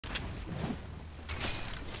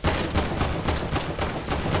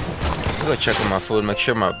I'll go check on my food. Make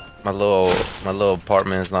sure my little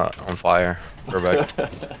apartment is not on fire. Perfect.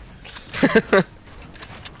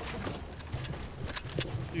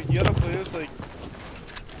 Dude, you gotta play this like,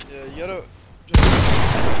 yeah, you gotta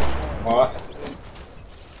just. Bot? Did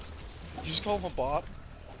you just call him a bot?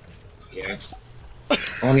 Yeah.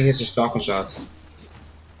 Only hits your shotgun shots.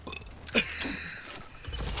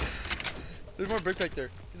 There's more brick back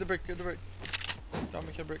there. Get the brick, get the brick.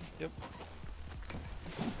 Dominic, get brick, yep.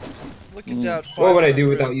 Look at that. What would I do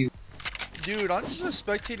without you? Dude, I'm just a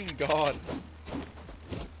spectating god.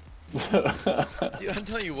 Dude, I'm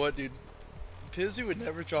telling you what, dude. Pizzy would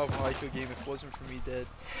never drop a high kill game if it wasn't for me dead.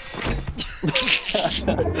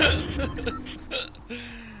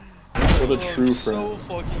 What a true friend. So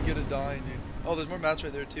fucking good at dying, dude. Oh, there's more mats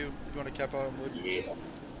right there too. If you want to cap out on wood. Yeah.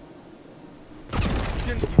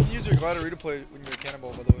 You can use your glider redeploy when you're a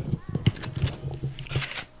cannonball, by the way.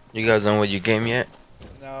 You guys done with your game yet?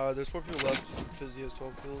 Nah, there's 4 people left. Pizzy has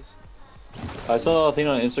 12 kills. I saw a thing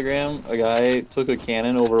on Instagram. A guy took a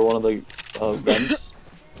cannon over one of the vents,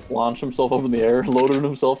 launched himself up in the air, loaded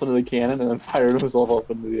himself into the cannon, and then fired himself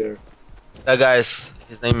up into the air. That guy's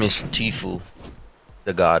his name is Tifu,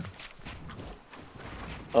 the god.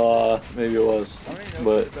 Maybe it was. I don't even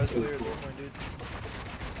know But who's the best player at this point, dude.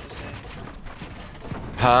 Just saying.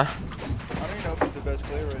 Huh? I don't even know if he's the best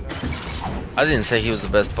player right now. I didn't say he was the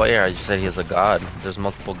best player. I just said he was a god. There's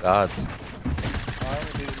multiple gods. I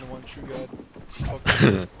only believe in the one true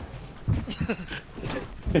god.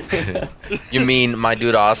 You mean my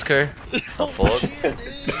dude Oscar? Oh, fuck? shit,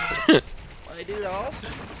 dude. My dude Oscar.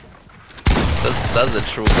 That's a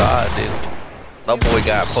true god, dude. That boy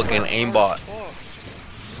got fucking aimbot.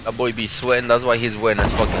 That boy be sweating. That's why he's wearing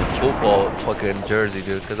his fucking football fucking jersey,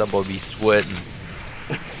 dude. Cause that boy be sweating.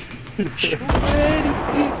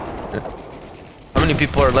 How many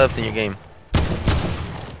people are left in your game? 4.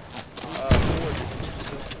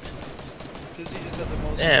 Pizzy just had the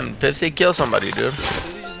most. Damn, Pepsi kill somebody, dude.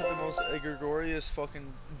 Pizzy just had the most egregious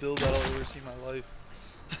fucking build battle I've ever seen in my life.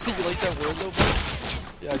 You like that word though, bud?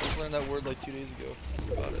 Yeah, I just learned that word like 2 days ago.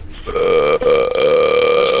 About it.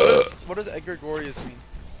 What does egregious mean?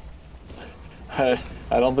 I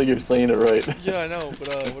don't think you're saying it right. Yeah, I know, but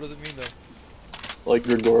what does it mean though? Like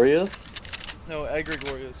Gregorius? No,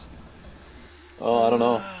 egregious. Oh, I don't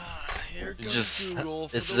know. Here comes Just Google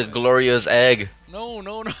for this is the a glorious egg. No,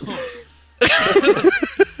 no, no.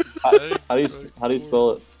 How do you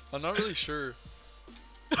spell it? I'm not really sure.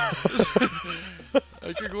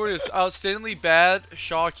 Egregious, outstandingly bad,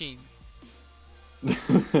 shocking.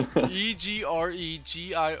 EGREGIOUS.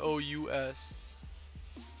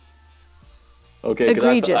 Okay,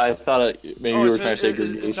 Egregious. I thought maybe you were trying to say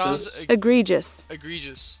it sounds Egregious.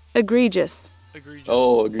 egregious. Egregious. Egregious.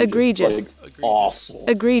 Oh, Egregious. Like, awful.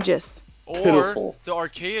 Egregious. Or Pitiful. the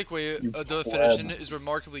archaic way of the definition is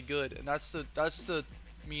remarkably good, and that's the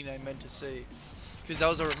mean I meant to say, because that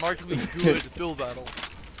was a remarkably good build battle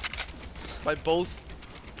by both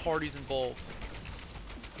parties involved.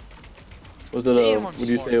 Was it Damn, I'm would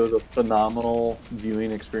you smart, say it was a phenomenal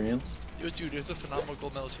viewing experience? Dude, it was a phenomenal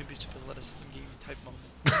gold medal championship athleticism gaming type moment.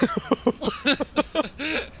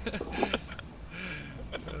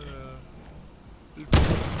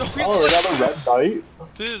 Oh, they got a red knight?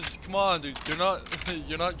 Fizz, come on, dude. You're not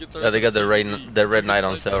get Yeah, they got the red knight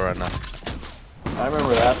on sale right now. I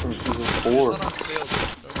remember that from season 4. It's not on sale,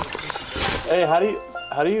 dude. Hey,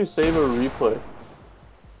 how do you save a replay?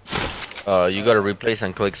 You gotta replace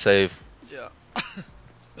and click save. Yeah.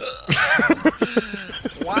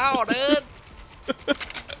 Wow, dude.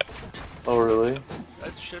 Oh, really?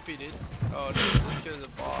 That's trippy, dude. Oh, dude, this guy's a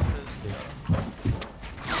bot.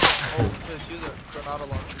 Oh, Fizz, use a Granada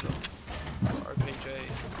launcher though. RPG.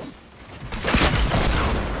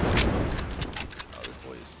 Oh, this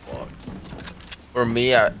boy is fucked. For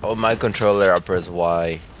me, on my controller, I press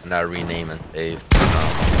Y and I rename and save.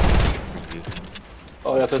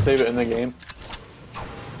 Oh, you have to save it in the game?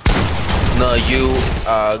 No, you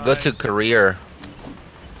go to career.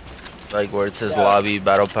 Like where it says lobby,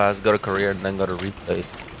 battle pass, go to career and then go to replay.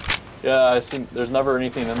 Yeah, I seen. There's never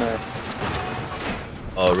anything in there.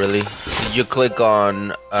 Oh, really? Did you click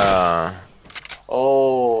on,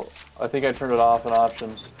 Oh, I think I turned it off in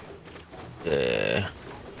options. Yeah.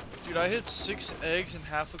 Dude, I hit 6 eggs and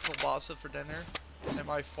half a kielbasa for dinner, and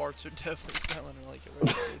my farts are definitely smelling like it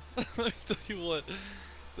right now. I tell you what,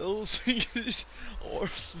 those things or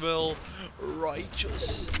smell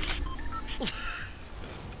righteous.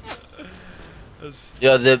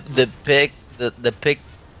 Yeah, the pig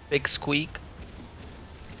squeak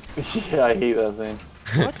Yeah, I hate that thing.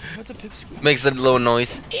 What? What's a pipsqueak? makes that little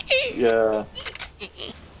noise. Yeah.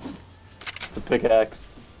 The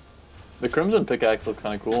pickaxe. The Crimson pickaxe look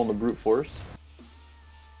kind of cool in the brute force.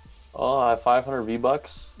 Oh, I have 500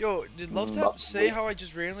 V-Bucks. Yo, did Love Tap say how I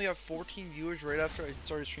just randomly got 14 viewers right after I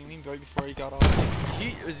started streaming, right before he got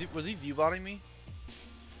off? Was he view botting me?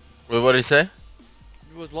 Wait, what did he say?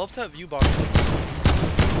 Was Love Tap view botting me?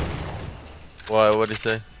 Why? What did he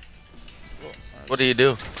say? Well, What do you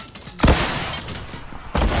do?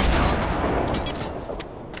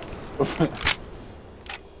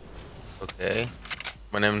 Okay.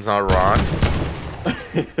 My name's not Ron.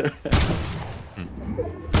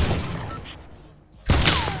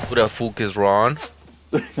 Who the fuck is Ron?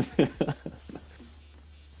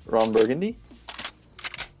 Ron Burgundy?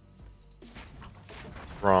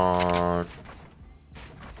 Ron.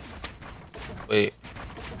 Wait.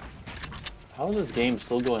 How is this game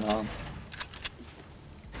still going on?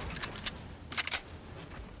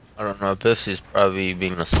 I don't know. Biffy's probably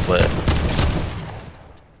being a sweat.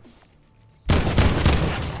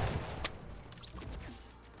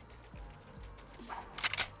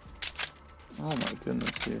 Oh my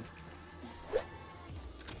goodness, dude.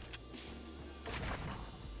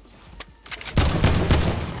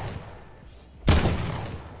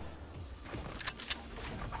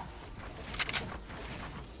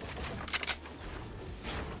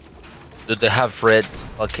 Did they have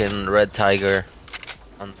fucking red tiger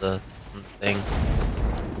on the thing?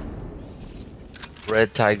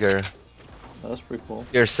 Red tiger. That's pretty cool.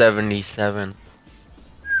 You're 77.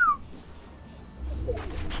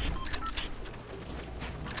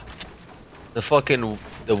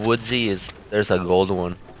 The woodsy is there's a gold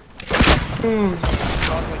one.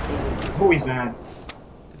 not like a, Oh, he's mad.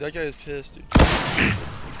 dude, that guy is pissed, dude.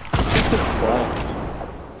 Wow.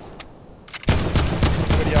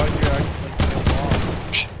 Somebody out here acting like no mom.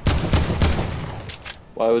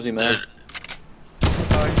 Why was he mad? He just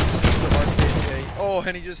hit the arcade. Oh,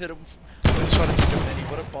 and he just hit him. I was trying to take a mini.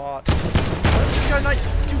 What a bot. Why does this guy not?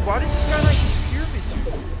 Dude, why does this guy not use pyramids?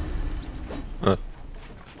 Huh.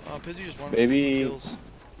 Pizzy just won Maybe- 15 kills.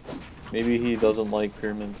 Maybe he doesn't like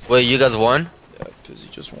pyramids. Wait, you guys won? Yeah, Pizzy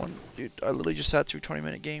just won. Dude, I literally just sat through a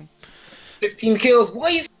 20-minute game. 15 kills,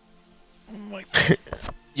 boys! Oh my.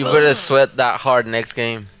 You better sweat that hard next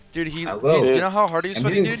game. Dude, he. I will. Dude, you know how hard he was I'm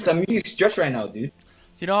sweating, using, dude? I'm using stretch right now, dude.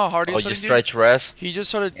 You know how hard he Oh, was you sweating, dude? stretch rest? He just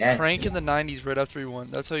started Yes. cranking the 90s right after he won.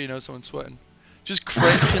 That's how you know someone's sweating. Just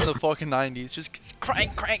cranking the fucking 90s. Just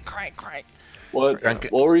crank. What? Crank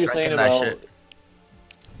it- What were you cranking saying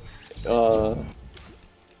that about?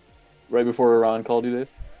 Right before Ron called you, Dave.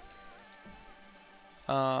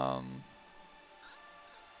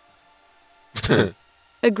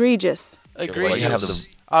 Egregious. why you have Egregious.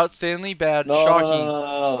 Outstandingly bad. No, Shocking.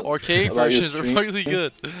 no. Arcade About your versions are stream. really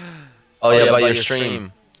good. Oh yeah, about your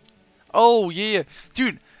stream. Oh yeah,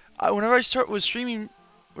 dude. Whenever I was streaming,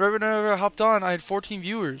 whenever I hopped on, I had 14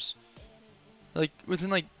 viewers. Like within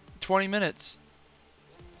like 20 minutes,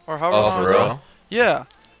 or however long. Oh, I for was real? on. Yeah,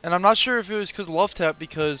 and I'm not sure if it was because Love Tap,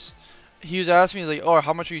 because he was asking me like, "Oh,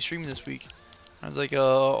 how much are you streaming this week?" I was like,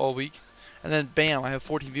 all week." And then bam, I have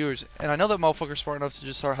 14 viewers, and I know that motherfucker's smart enough to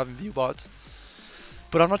just start having view bots.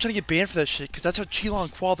 But I'm not trying to get banned for that shit, because that's how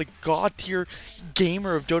Chilon Qual, the god tier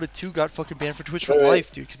gamer of Dota 2, got fucking banned for Twitch for Wait,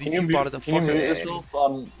 life, dude, because he Can you view botted the mute, can fuck you out mute of me. yourself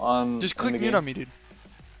on Just in click the mute game? on me, dude.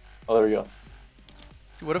 Oh, there we go.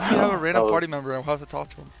 Dude, what if we have a random Oh. party member and we'll have to talk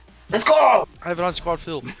to him? Let's go! I have it on squad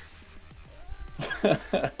field.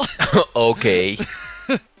 Okay.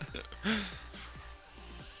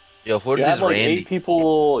 Yo, who You is had like Randy? 8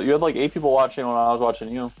 people. You had like 8 people watching when I was watching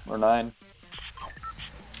you, or 9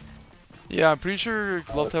 Yeah, I'm pretty sure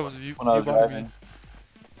Love Tap was view when I was botting me. driving.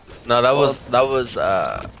 No, that was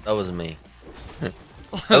me.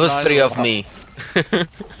 That was 3 of me.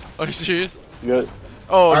 Are you serious? You got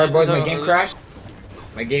Oh, Alright, boys, no, my game crashed.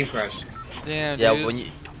 My game crashed. Damn, Yeah, dude.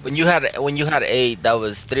 when you had 8, that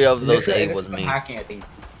was 3 of those 8 was I'm me. hacking, I think.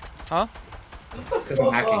 Huh? Because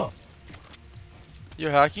I'm hacking.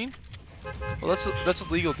 You're hacking? Well, that's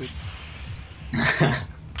illegal, dude.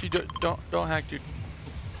 Dude, don't hack, dude.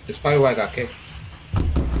 That's probably why I got kicked.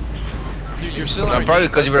 Dude, you're still No, on probably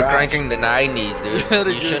game. because you were Crash. cranking the 90s, dude. Yeah, dude,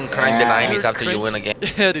 You you're- shouldn't crank the Yeah. 90s after you win a game.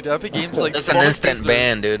 Yeah, dude, Epic Games like That's an fuck instant this,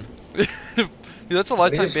 ban, dude. dude, that's a They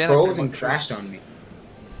lifetime just ban. froze I'm and crashed on me.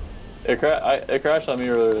 it crashed on me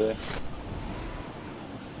earlier today.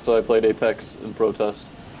 So I played Apex in protest.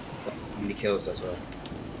 How many kills as well?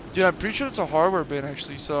 Dude, I'm pretty sure it's a hardware ban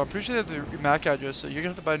actually. So I'm pretty sure they have the MAC address. So you're gonna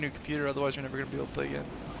have to buy a new computer, otherwise you're never gonna be able to play again.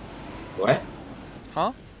 What?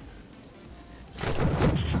 Huh?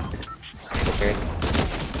 Okay.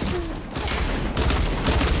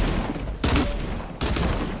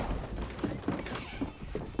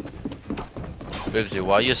 Bibsy,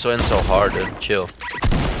 why you sweating so hard, dude? Chill.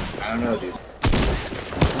 I I don't know, dude.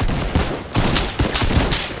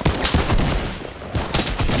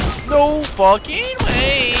 No fucking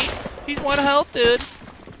way! He's 1 health, dude.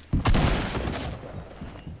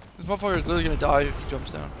 This motherfucker is literally gonna die if he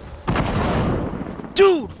jumps down.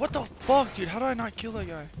 Dude, what the fuck, dude? How did I not kill that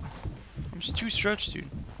guy? I'm just too stretched, dude.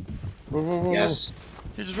 Yes.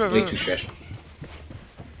 Here, just right, Way right. too stretched.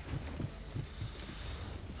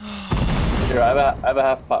 Here, I have a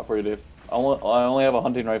half pot for you, Dave. I only have a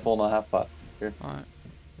hunting rifle and a half pot. Here. Alright.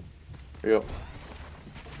 Here you go.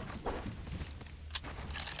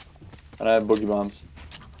 And I have boogie bombs.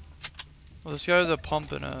 Well, this guy has a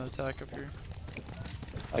pump and an attack up here.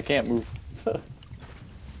 I can't move.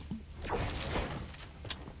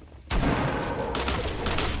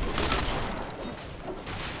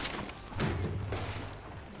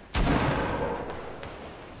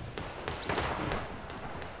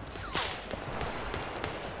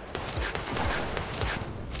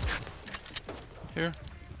 Here.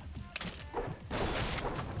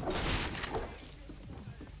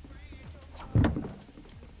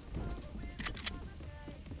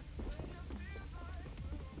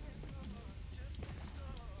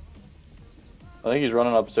 I think he's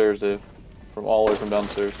running upstairs, Dave. From all the way from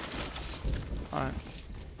downstairs. Alright.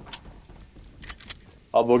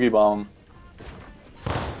 I'll boogie bomb him.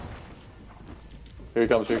 Here he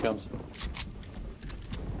comes, here he comes.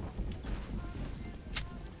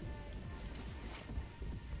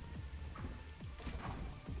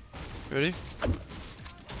 Ready?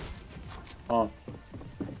 Oh.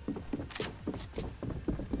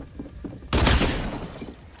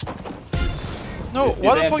 No, He's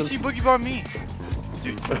why the fuck dancing. did you boogie bomb me?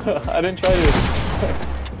 Dude. I didn't try to.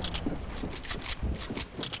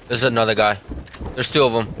 There's another guy. There's 2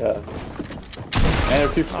 of them. Yeah. And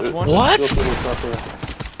if people, Knocked one. What? He's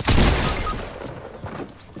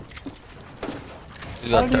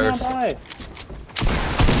He's got How did he not thirst. die?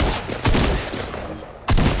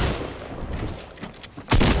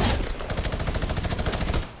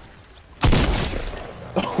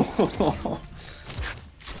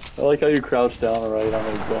 I like how you crouch down right on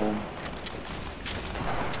his dome.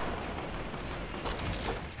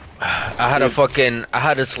 I had a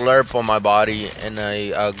slurp on my body and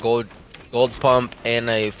a gold pump and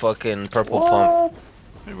a fucking purple pump.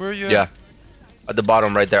 Hey, where are you at? Yeah. At the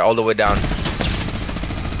bottom right there, all the way down.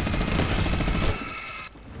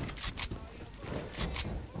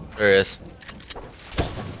 There he is.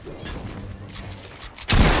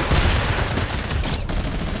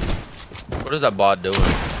 What is that bot doing?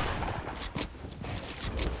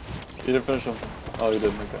 You didn't finish him. Oh, you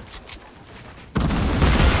didn't. Okay.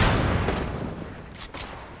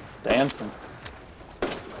 Dancing.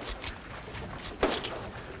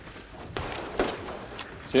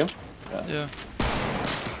 See him? Yeah.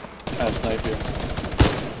 Kind of snipe you.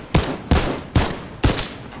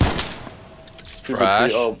 Stupid Trash.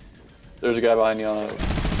 tree. Oh, there's a guy behind you on it.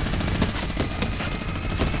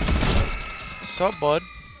 What's up, bud?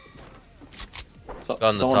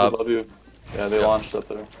 On the Someone's top. above you. Yeah, they Yeah. launched up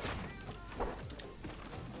there.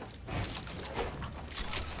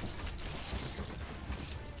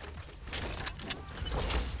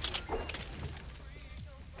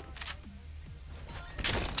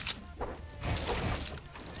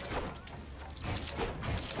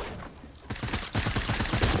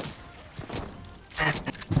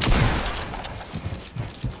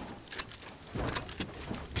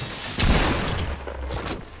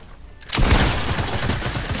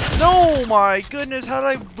 No, my goodness, how did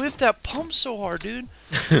I whiff that pump so hard, dude?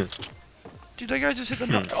 Dude, that guy just hit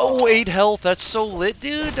the Oh, 8 health. That's so lit,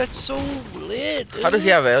 dude. That's so lit, dude. How does he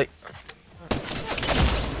have a...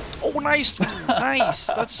 Oh, nice, dude. Nice.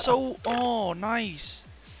 That's so... Oh, nice.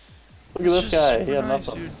 Look at this It's just guy. super He had nice,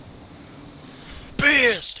 nothing. dude.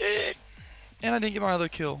 Pissed, dude. And I didn't get my other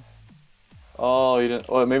kill. Oh, he didn't.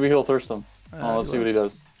 Oh, maybe he'll thirst him. Yeah, Oh, let's he see what he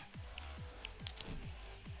was. does.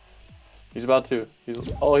 He's about to.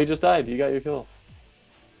 Oh, he just died. You got your kill.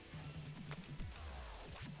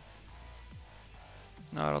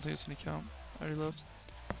 No, I don't think it's gonna count. I already left.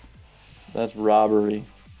 That's robbery.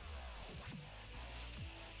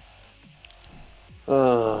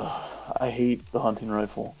 I hate the hunting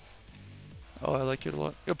rifle. Oh, I like it a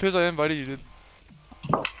lot. Yo, Piz, I invited you, dude.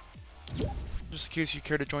 Just in case you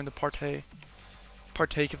care to join the partay.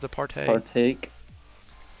 Partake of the partay. Partake.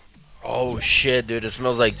 Oh shit, dude, it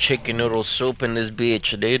smells like chicken noodle soup in this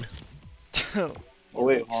bitch, dude. Oh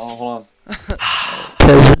wait, hold on.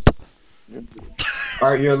 Peasant.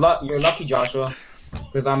 Alright, you're lucky, Joshua,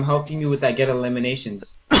 because I'm helping you with that get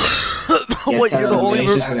eliminations. Get What, 10 you're the only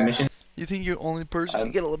eliminations person? for the mission. You think you're the only person who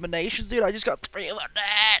can get eliminations, dude? I just got 3 of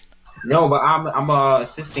that. No, but I'm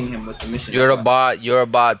assisting him with the mission. You're a that's why. bot. You're a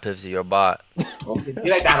bot, Pipsy. You're a bot. Okay, be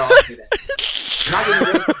like that often. You're not getting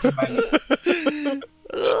rid of anybody.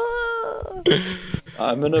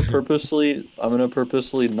 I'm gonna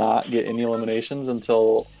purposely not get any eliminations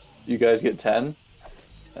until you guys get 10,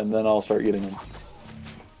 and then I'll start getting them.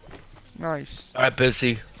 Nice. All right,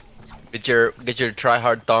 Pipsy. Get your try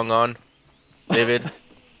hard thong on, David.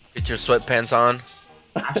 Get your sweatpants on,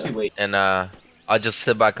 Actually, wait. and I'll just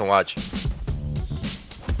sit back and watch.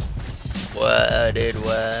 What?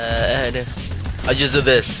 I'll just do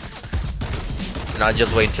this. And I'll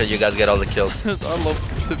just wait until you guys get all the kills. I love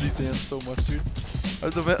Pipsy dance so much, dude.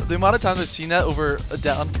 The amount of times I've seen that over a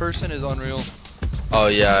down person is unreal. Oh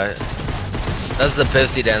yeah. That's the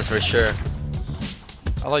Pipsy dance for sure.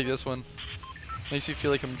 I like this one. Makes you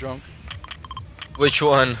feel like I'm drunk. Which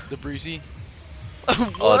one? The breezy.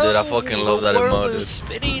 Oh dude, I fucking love that world emote, is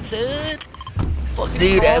spinning, dude. Fucking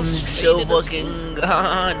Dude, I'm ground's so fading, it's fucking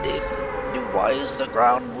gone, dude. Dude, why is the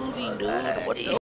ground moving, dude? What the